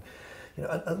be, and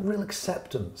a real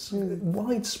acceptance,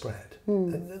 widespread.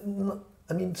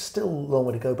 I mean, still a long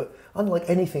way to go, but unlike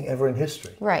anything ever in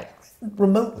history. Right.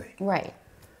 Remotely. Right.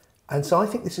 And so I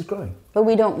think this is growing. But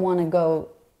we don't want to go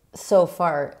so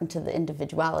far into the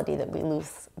individuality that we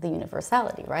lose the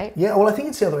universality, right? Yeah, well, I think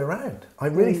it's the other way around. I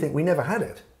really think we never had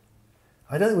it.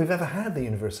 I don't think we've ever had the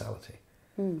universality.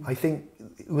 I think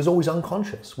it was always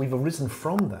unconscious. We've arisen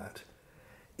from that.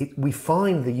 We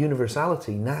find the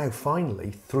universality now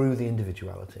finally through the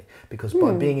individuality, because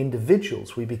by being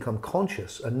individuals we become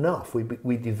conscious enough,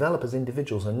 we develop as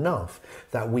individuals enough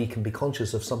that we can be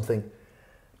conscious of something,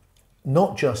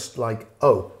 not just like,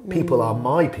 oh, people are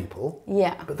my people,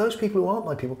 but those people who aren't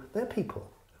my people, they're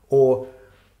people. Or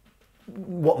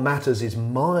what matters is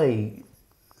my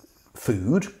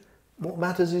food, what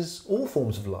matters is all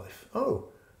forms of life.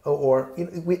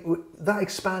 That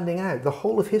expanding out, the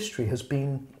whole of history has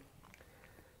been,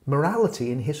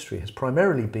 morality in history has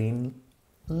primarily been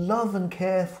love and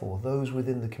care for those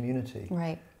within the community.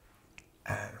 Right.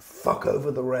 And fuck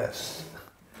over the rest.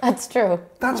 That's true.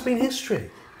 That's been history.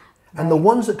 And the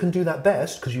ones that can do that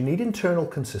best, because you need internal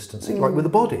consistency, like with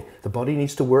the body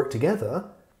needs to work together,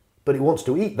 but it wants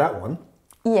to eat that one.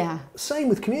 Yeah. Same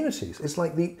with communities. It's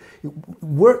like you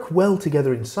work well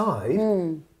together inside,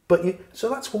 so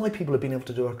that's why people have been able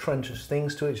to do outrageous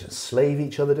things to it, slave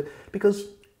each other, because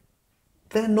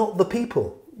they're not the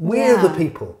people. We're the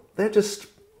people. They're just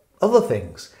other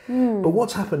things. But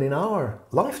what's happened in our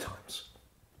lifetimes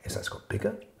is that's got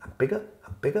bigger and bigger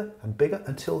and bigger and bigger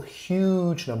until a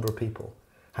huge number of people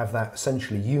have that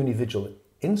essentially unividual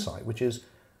insight, which is,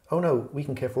 oh no, we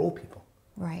can care for all people.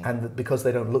 Right. And because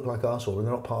they don't look like us, or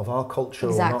they're not part of our culture,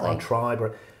 or not our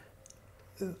tribe,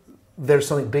 there's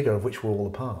something bigger of which we're all a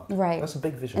part. Right. That's a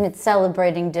big vision. And it's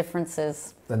celebrating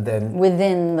differences and then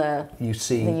within the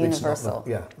universal.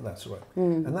 That's right.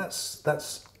 And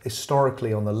that's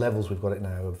historically, on the levels we've got it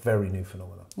now, a very new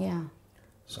phenomenon. Yeah.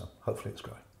 So hopefully it's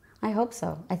growing. I hope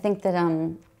so. I think that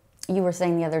you were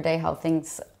saying the other day how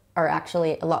things are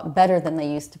actually a lot better than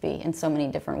they used to be in so many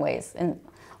different ways. And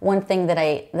one thing that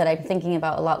I'm thinking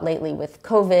about a lot lately with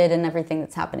COVID and everything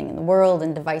that's happening in the world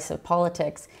and divisive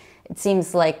politics, it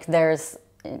seems like there's,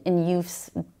 and you've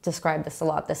described this a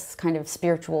lot, this kind of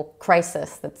spiritual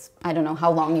crisis that's, I don't know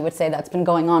how long you would say that's been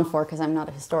going on for, because I'm not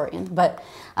a historian, but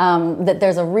that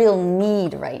there's a real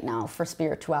need right now for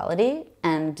spirituality.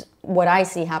 And what I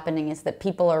see happening is that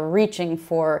people are reaching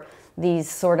for these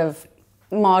sort of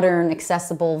modern,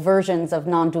 accessible versions of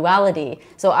non-duality.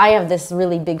 So I have this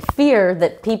really big fear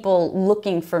that people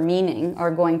looking for meaning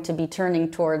are going to be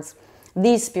turning towards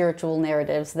these spiritual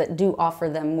narratives that do offer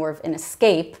them more of an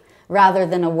escape, rather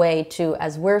than a way to,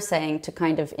 as we're saying, to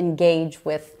kind of engage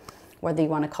with, whether you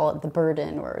want to call it the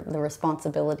burden or the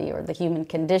responsibility or the human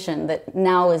condition, that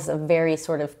now is a very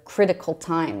sort of critical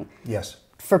time. Yes.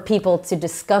 For people to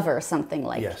discover something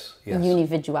like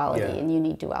unividuality and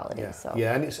uniduality. Yeah. So.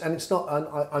 Yeah, and it's not.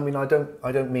 I mean, I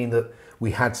don't mean that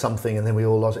we had something and then we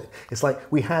all lost it. It's like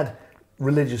we had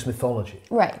religious mythology,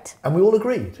 right? And we all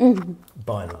agreed,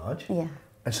 by and large. Yeah.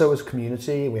 And so as a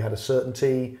community, we had a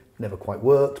certainty. Never quite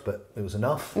worked, but it was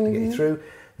enough to get you through.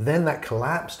 Then that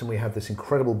collapsed, and we had this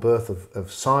incredible birth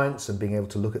of science and being able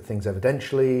to look at things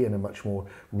evidentially and a much more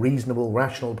reasonable,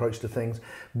 rational approach to things,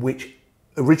 which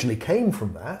originally came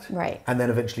from that, right, and then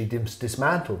eventually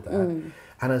dismantled that, and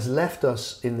has left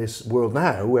us in this world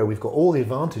now where we've got all the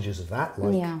advantages of that,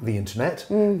 like the internet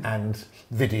and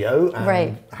video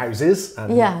and houses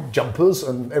and jumpers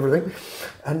and everything,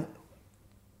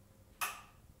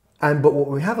 but what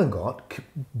we haven't got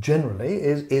generally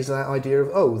is that idea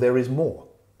of there is more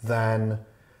than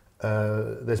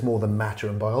there's more than matter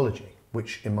and biology,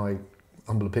 which in my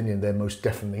humble opinion there most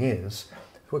definitely is.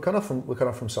 We're cut off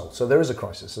from soul. So there is a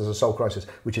crisis. There's a soul crisis,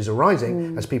 which is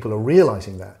arising as people are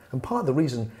realising that. And part of the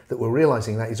reason that we're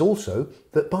realising that is also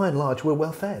that by and large we're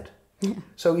well fed. Yeah.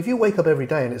 So if you wake up every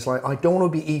day and it's like, I don't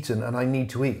want to be eaten and I need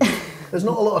to eat, there's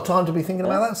not a lot of time to be thinking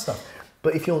about that stuff.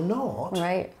 But if you're not,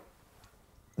 right,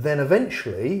 then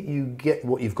eventually you get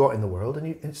what you've got in the world and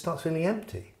it starts feeling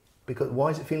empty. Because why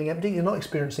is it feeling empty? You're not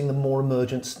experiencing the more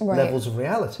emergent levels of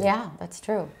reality. Yeah, that's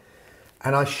true.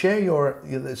 And I share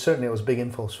certainly it was a big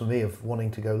impulse for me of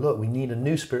wanting to go, look, we need a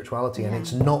new spirituality and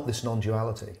it's not this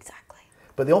non-duality. Exactly.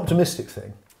 But the optimistic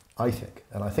thing I think,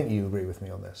 and I think you agree with me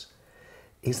on this,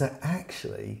 is that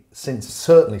actually,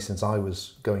 certainly since I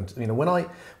was going to, when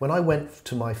I went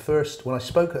to when I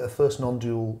spoke at a first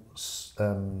non-dual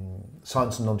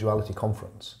science and non-duality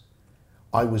conference,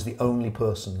 I was the only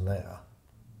person there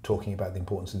talking about the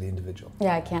importance of the individual.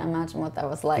 Yeah, I can't imagine what that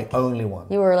was like. The only one.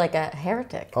 You were like a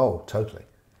heretic. Oh, totally.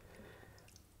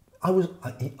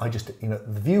 I just, the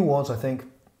view was, I think,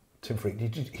 Tim Freke,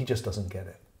 he just doesn't get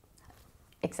it.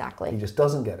 Exactly. He just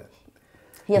doesn't get it.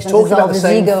 He's talking about the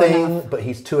same thing, enough. but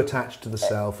he's too attached to the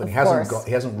self, and he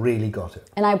hasn't really got it.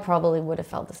 And I probably would have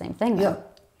felt the same thing. Yeah.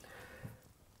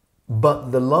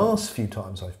 But the last few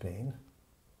times I've been,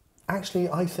 actually,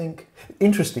 I think,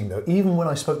 interesting though, even when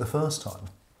I spoke the first time,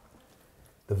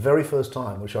 the very first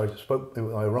time, which I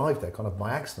arrived there kind of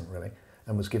by accident really,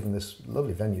 and was given this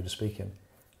lovely venue to speak in,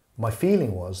 my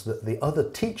feeling was that the other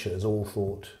teachers all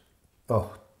thought,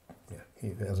 oh, yeah, he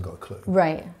hasn't got a clue.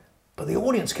 Right. But the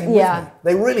audience came with me.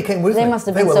 They really came with me. They must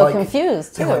have been so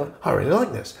confused too. They were like, I really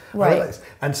like this. Right. I like this.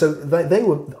 And so they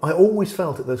were, I always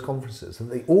felt at those conferences that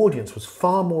the audience was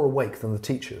far more awake than the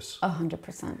teachers.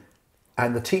 100%.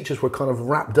 And the teachers were kind of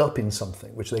wrapped up in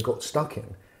something which they got stuck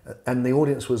in. And the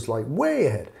audience was like way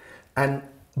ahead.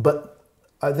 But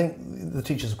I think the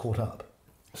teachers have caught up,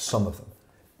 some of them.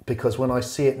 Because when I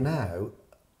see it now,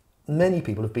 many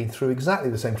people have been through exactly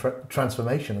the same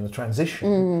transformation and the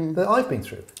transition that I've been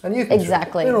through, and you've been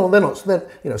exactly. through. They're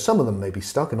not. Some of them may be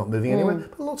stuck and not moving anywhere,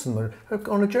 but lots of them are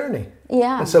on a journey.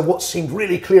 Yeah. And so what seemed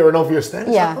really clear and obvious then,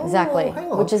 exactly,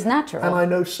 hang on. Which is natural. And I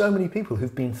know so many people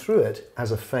who've been through it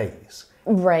as a phase.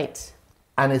 Right.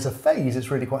 And as a phase, it's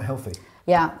really quite healthy.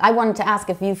 Yeah, I wanted to ask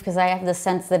if because I have the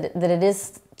sense that it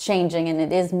is changing and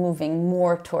it is moving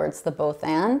more towards the both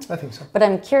and. I think so. But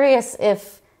I'm curious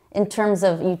if, in terms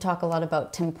of, you talk a lot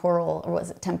about temporal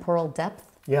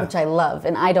depth, yeah. which I love,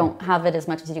 and I don't have it as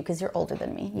much as you because you're older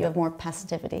than me. You have more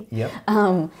passivity.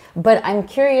 Yeah. But I'm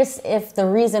curious if the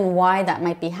reason why that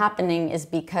might be happening is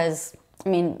because,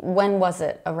 when was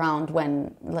it around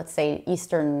when, let's say,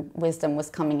 Eastern wisdom was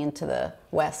coming into the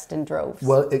West in droves?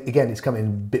 Well, again, it's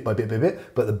coming bit by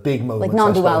bit, but the big moments... Like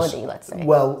non-duality, let's say.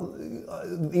 Well,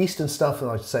 Eastern stuff,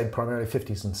 I'd say primarily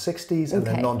 50s and 60s, and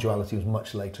then non-duality was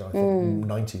much later, I think,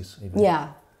 90s even.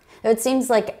 Yeah. It seems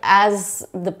like as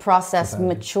the process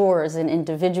matures in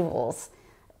individuals,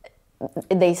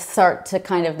 they start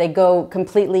to they go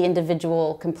completely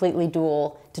individual, completely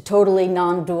dual, to totally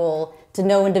non-dual, to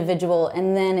no individual,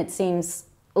 and then it seems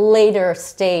later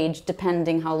stage,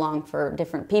 depending how long for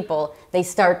different people, they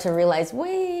start to realize,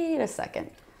 wait a second.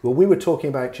 Well, we were talking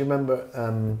about, do you remember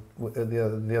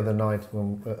the other night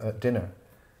at dinner,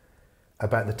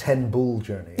 about the 10 bull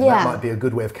journey? And that might be a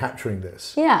good way of capturing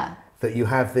this. Yeah. That you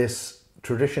have this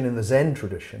tradition in the Zen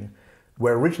tradition,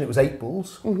 where originally it was 8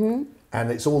 bulls,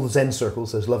 and it's all the Zen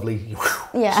circles, those lovely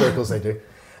circles they do,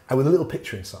 and with a little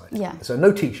picture inside. Yeah. So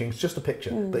no teaching, it's just a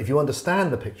picture. But if you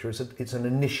understand the picture, it's an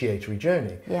initiatory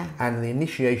journey. Yeah. And the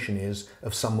initiation is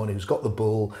of someone who's got the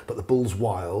bull, but the bull's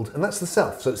wild, and that's the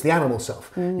self. So it's the animal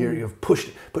self. You've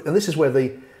pushed, and this is where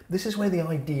the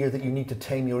idea that you need to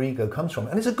tame your ego comes from,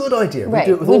 and it's a good idea. Right.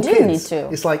 We do it with all kids. Need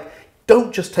to. It's like,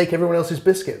 don't just take everyone else's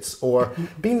biscuits, or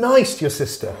be nice to your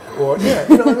sister, or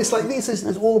it's like this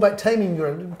is all about taming your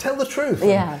own. Tell the truth.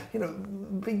 Yeah. And,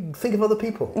 think of other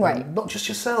people, right? Not just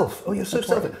yourself. Oh, you're so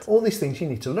selfish. All these things you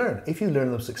need to learn. If you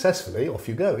learn them successfully, off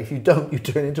you go. If you don't, you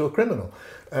turn into a criminal,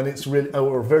 and it's really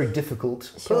or a very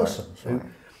difficult person. Sure.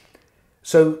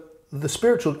 So the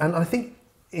spiritual, and I think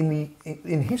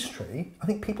in history, I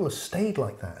think people have stayed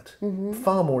like that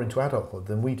far more into adulthood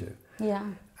than we do. Yeah.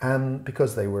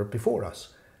 Because they were before us.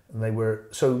 And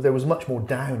so there was much more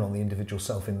down on the individual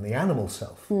self in the animal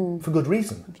self, for good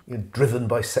reason. You're driven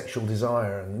by sexual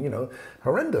desire and,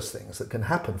 horrendous things that can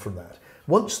happen from that.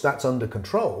 Once that's under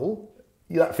control,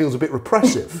 that feels a bit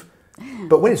repressive.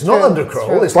 But when it's not under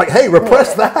control, it's like, hey,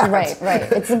 repress that. Right.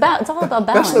 It's all about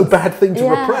balance. That's no bad thing to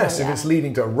repress if it's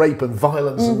leading to rape and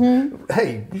violence. And,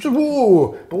 hey,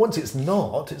 whoa. But once it's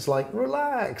not, it's like,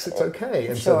 relax, it's okay.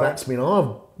 And so that's been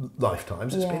our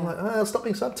lifetimes. It's been like, stop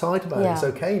being so uptight about it. It's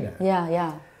okay now.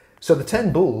 Yeah. So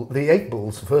the 8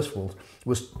 bulls, the first bull,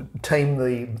 was tame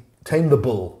the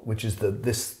bull, which is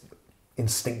this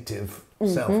instinctive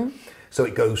self. So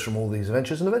it goes from all these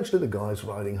adventures, and eventually the guy's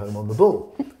riding home on the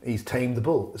bull. He's tamed the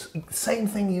bull. It's the same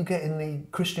thing you get in the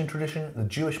Christian tradition, the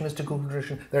Jewish mystical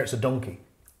tradition. There it's a donkey.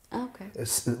 Okay.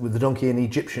 With the donkey in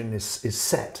Egyptian is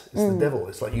Set. It's the devil.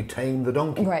 It's like you tame the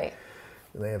donkey. Right.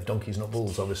 They have donkeys, not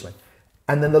bulls, obviously.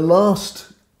 And then the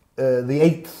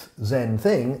 8th Zen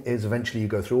thing is eventually you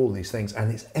go through all these things,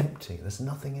 and it's empty. There's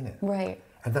nothing in it. Right.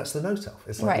 And that's the no self.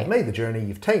 It's like you've made the journey,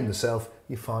 you've tamed the self,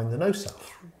 you find the no self.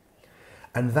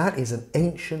 And that is an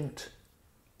ancient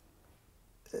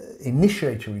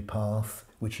initiatory path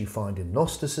which you find in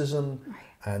Gnosticism,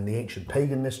 and the ancient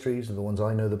pagan mysteries are the ones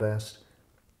I know the best.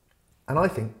 And I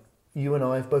think you and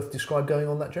I have both described going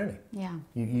on that journey. Yeah.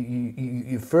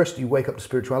 You first you wake up to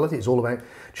spirituality. It's all about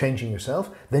changing yourself.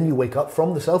 Then you wake up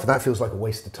from the self. That feels like a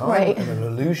waste of time Right. and an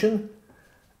illusion.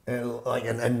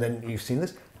 And then you've seen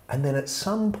this. And then at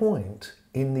some point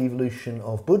in the evolution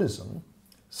of Buddhism,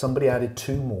 somebody added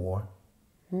 2 more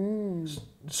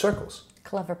circles.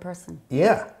 Clever person.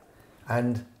 Yeah,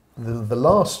 and the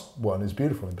last one is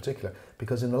beautiful in particular,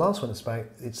 because in the last one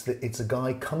it's a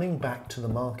guy coming back to the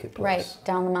marketplace. Right,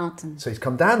 down the mountain. So he's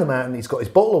come down the mountain, he's got his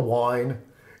bottle of wine,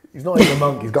 he's not even a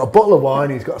monk, he's got a bottle of wine,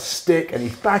 he's got a stick, and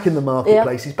he's back in the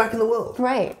marketplace, He's back in the world.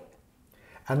 Right.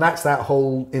 And that's that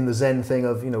whole, in the Zen thing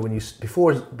of, when you,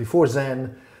 before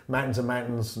Zen, mountains are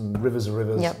mountains and rivers are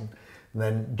rivers. Yep. And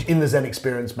then in the Zen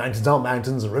experience, mountains aren't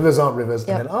mountains and rivers aren't rivers.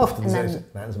 Yep. And then after the And Zen, then-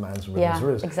 it's mountains are mountains and rivers are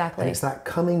rivers. Exactly. And it's that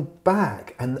coming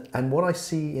back. And what I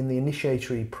see in the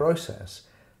initiatory process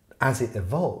as it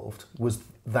evolved was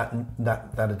that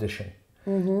addition.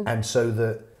 Mm-hmm. And so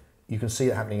that you can see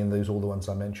it happening in all the ones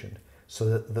I mentioned.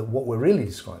 So that what we're really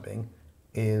describing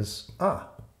is,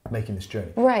 making this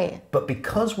journey. Right. But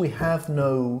because we have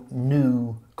no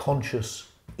new conscious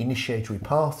initiatory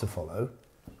path to follow,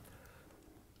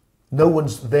 no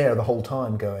one's there the whole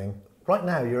time going, right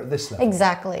now you're at this level.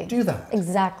 Exactly. Do that.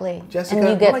 Exactly. Jessica, And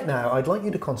you get, right now I'd like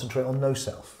you to concentrate on no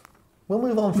self. We'll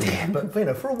move on from that.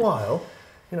 But for a while,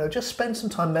 just spend some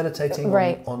time meditating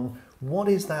Right. on what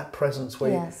is that presence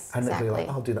where Yes, and then be like,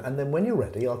 exactly. I'll do that. And then when you're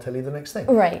ready, I'll tell you the next thing.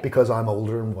 Right. Because I'm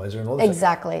older and wiser and all this.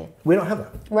 exactly. We don't have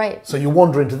that. Right. So you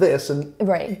wander into this and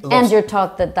Right. lost- And you're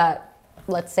taught that,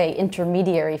 let's say,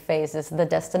 intermediary phase is the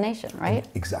destination, right?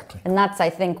 Exactly. And that's, I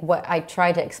think, what I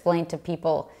try to explain to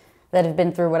people that have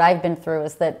been through what I've been through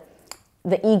is that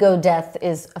the ego death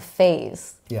is a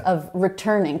phase Yeah. of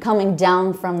returning, coming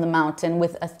down from the mountain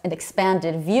with an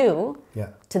expanded view Yeah.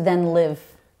 to then live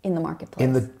in the marketplace.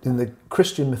 In the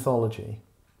Christian mythology,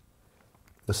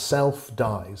 the self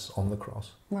dies on the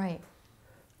cross Right.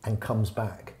 and comes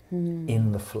back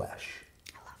in the flesh.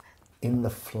 I love it. In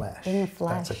the flesh. In the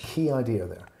flesh. That's a key idea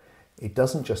there. It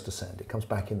doesn't just ascend, it comes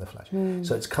back in the flesh.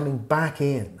 So it's coming back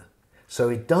in. So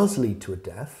it does lead to a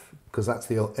death, because that's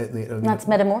That's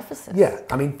metamorphosis. Yeah,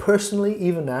 I mean, personally,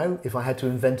 even now, if I had to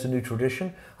invent a new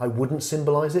tradition, I wouldn't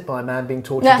symbolise it by a man being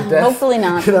tortured Yeah, to death. hopefully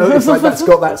not. It's like that's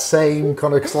got that same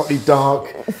kind of slightly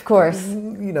dark, Of course.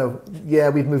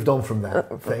 we've moved on from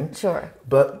that thing. Sure.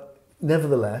 But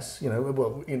nevertheless,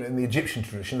 in the Egyptian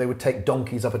tradition, they would take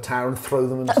donkeys up a tower and throw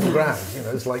them into the ground.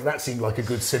 It's like, that seemed like a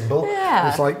good symbol. Yeah.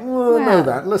 It's like,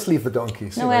 let's leave the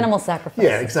donkeys. No animal sacrifice.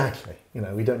 Yeah, exactly.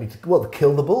 We don't need to,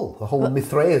 kill the bull. The whole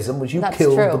Mithraism was you That's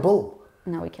killed true. the bull.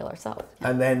 Now we kill ourselves.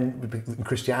 And then in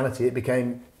Christianity, it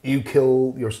became you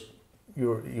kill your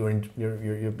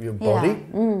body.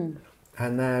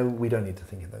 And now we don't need to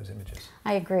think of those images.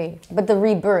 I agree. But the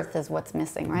rebirth is what's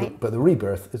missing, right? But the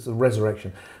rebirth is the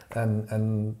resurrection,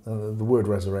 and the word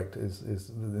resurrect is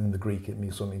in the Greek it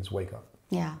means wake up.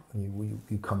 Yeah.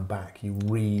 You come back. You're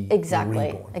Exactly.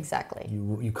 reborn. Exactly.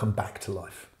 You come back to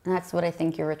life. And that's what I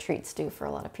think your retreats do for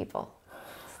a lot of people.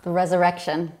 It's the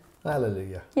resurrection.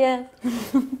 Hallelujah. Yeah.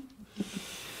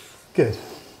 Good.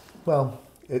 Well,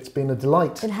 it's been a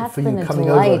delight It has for been you a coming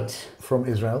over delight. from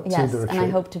Israel Yes, to the retreat. and I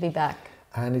hope to be back.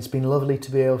 And it's been lovely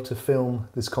to be able to film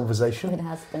this conversation It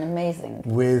has been amazing.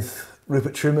 with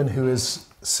Rupert Truman, who is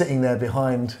sitting there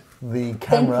behind the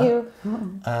camera.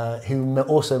 Thank you. Who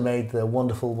also made the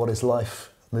wonderful What is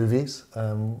Life movies,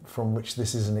 from which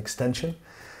this is an extension.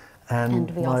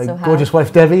 And we my also have gorgeous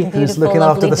wife Debbie, who's beautiful, looking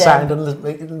after lovely the sound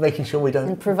Deb. and making sure we don't.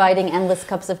 And providing endless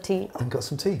cups of tea. And got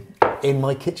some tea in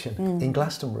my kitchen in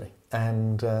Glastonbury.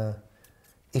 And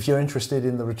if you're interested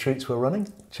in the retreats we're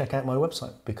running, check out my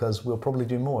website, because we'll probably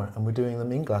do more. And we're doing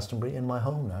them in Glastonbury, in my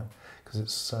home now, because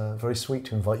it's very sweet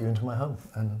to invite you into my home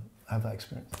and have that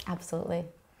experience. Absolutely.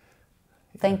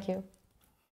 Thank you.